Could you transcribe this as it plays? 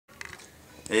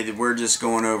Hey, we're just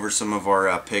going over some of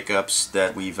our pickups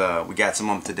that we got some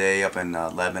of them today up in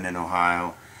Lebanon,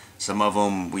 Ohio. Some of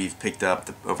them we've picked up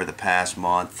over the past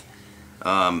month.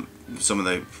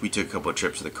 We took a couple of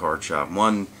trips to the card shop.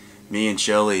 One, me and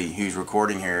Shelly, who's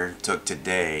recording here, took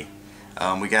today.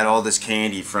 We got all this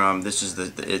candy from this is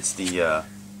the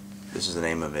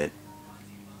name of it.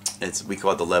 We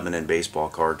call it the Lebanon Baseball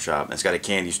Card Shop. It's got a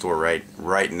candy store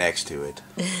right next to it.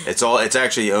 It's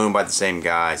actually owned by the same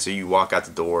guy. So you walk out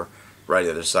the door, right the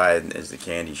other side is the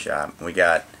candy shop. We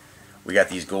got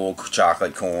these gold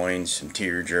chocolate coins, some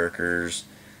tear jerkers,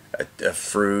 a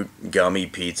fruit gummy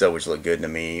pizza, which looked good to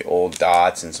me, old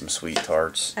dots, and some sweet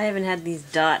tarts. I haven't had these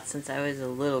dots since I was a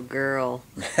little girl.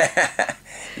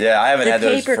 Yeah, I haven't had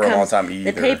those for a long time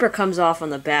either. The paper comes off on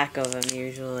the back of them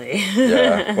usually.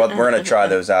 Yeah, well, we're gonna try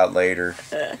those out later.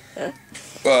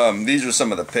 These are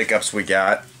some of the pickups we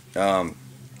got.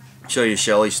 Show you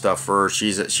Shelly's stuff first.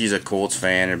 She's a Colts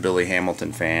fan and a Billy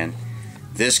Hamilton fan.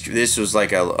 This was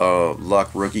like a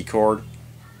luck rookie card.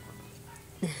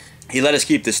 He let us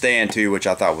keep the stand too, which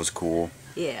I thought was cool.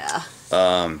 Yeah.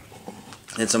 And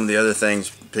some of the other things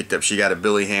picked up. She got a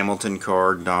Billy Hamilton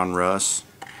card, Don Russ.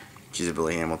 She's a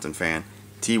Billy Hamilton fan.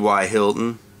 T.Y.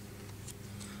 Hilton.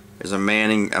 There's a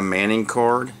Manning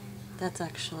card. That's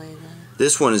actually the...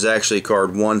 This one is actually card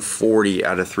 140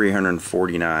 out of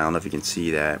 349. I don't know if you can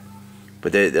see that,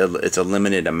 but it's a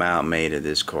limited amount made of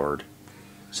this card.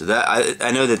 So that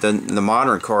I know that the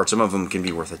modern cards, some of them can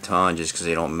be worth a ton just because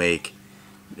they don't make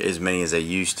as many as they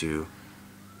used to.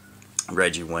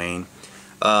 Reggie Wayne.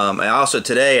 And also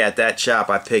today at that shop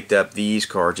I picked up these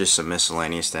cards, just some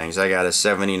miscellaneous things. I got a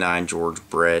 79 George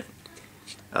Brett.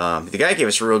 The guy gave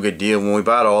us a real good deal when we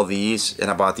bought all these,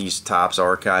 and I bought these Topps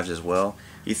archives as well.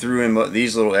 He threw in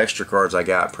these little extra cards I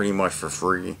got pretty much for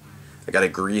free. I got a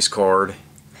Grease card,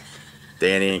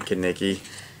 Danny and Kanicki.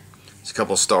 There's a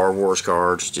couple Star Wars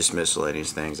cards, just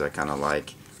miscellaneous things I kind of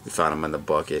like. We found them in the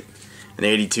bucket. An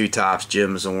 82 Topps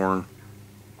Jim Zorn.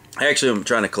 Actually, I'm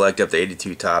trying to collect up the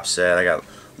 82 Topps set. I got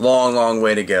a long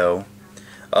way to go.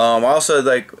 Also,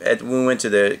 when we went to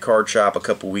the card shop a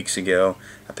couple weeks ago,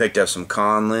 I picked up some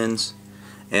Conlins,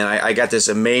 and I got this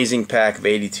amazing pack of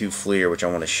 82 Fleer, which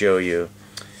I want to show you.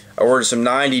 I ordered some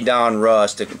 90 Don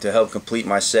Russ to help complete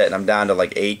my set, and I'm down to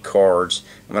like 8 cards.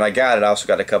 And when I got it, I also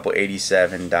got a couple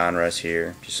 87 Don Russ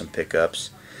here, just some pickups.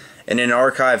 And in an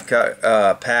archive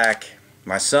pack,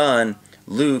 my son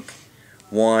Luke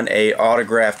won a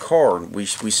autographed card. We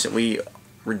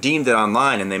redeemed it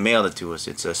online and they mailed it to us.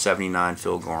 It's a 79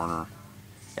 Phil Garner.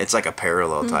 It's like a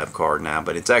parallel type card now,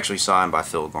 but it's actually signed by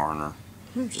Phil Garner,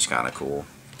 which is kind of cool.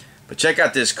 But check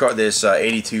out this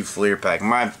 82 Fleer pack.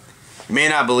 You may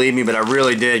not believe me, but I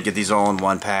really did get these all in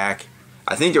one pack.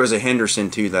 I think there was a Henderson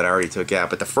too that I already took out,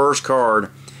 but the first card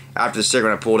after the second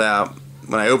one I pulled out,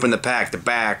 when I opened the pack, the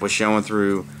back was showing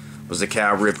through was the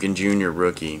Cal Ripken Jr.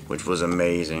 rookie, which was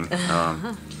amazing.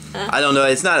 I don't know,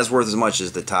 it's not as worth as much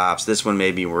as the Topps. This one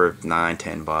may be worth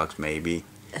 $9-10 maybe,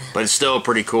 but it's still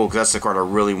pretty cool because that's the card I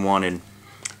really wanted.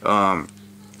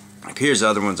 Here's the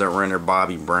other ones that were in there.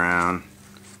 Bobby Brown,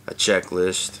 a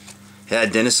checklist.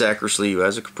 Had Dennis Eckersley, who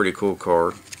has a pretty cool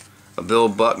card. A Bill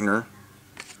Buckner,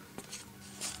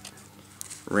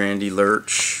 Randy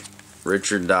Lurch,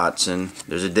 Richard Dotson.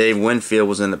 There's a Dave Winfield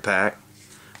was in the pack.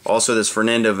 Also this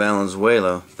Fernando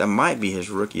Valenzuela. That might be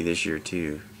his rookie this year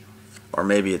too. Or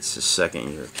maybe it's his second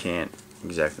year. Can't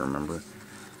exactly remember.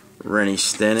 Rennie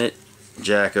Stennett,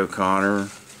 Jack O'Connor.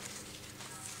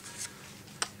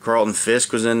 Carlton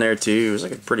Fisk was in there too. It was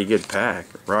like a pretty good pack.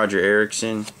 Roger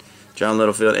Erickson, John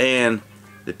Littlefield, and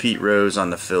the Pete Rose on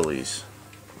the Phillies.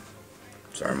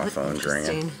 Sorry, my phone's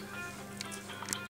ringing.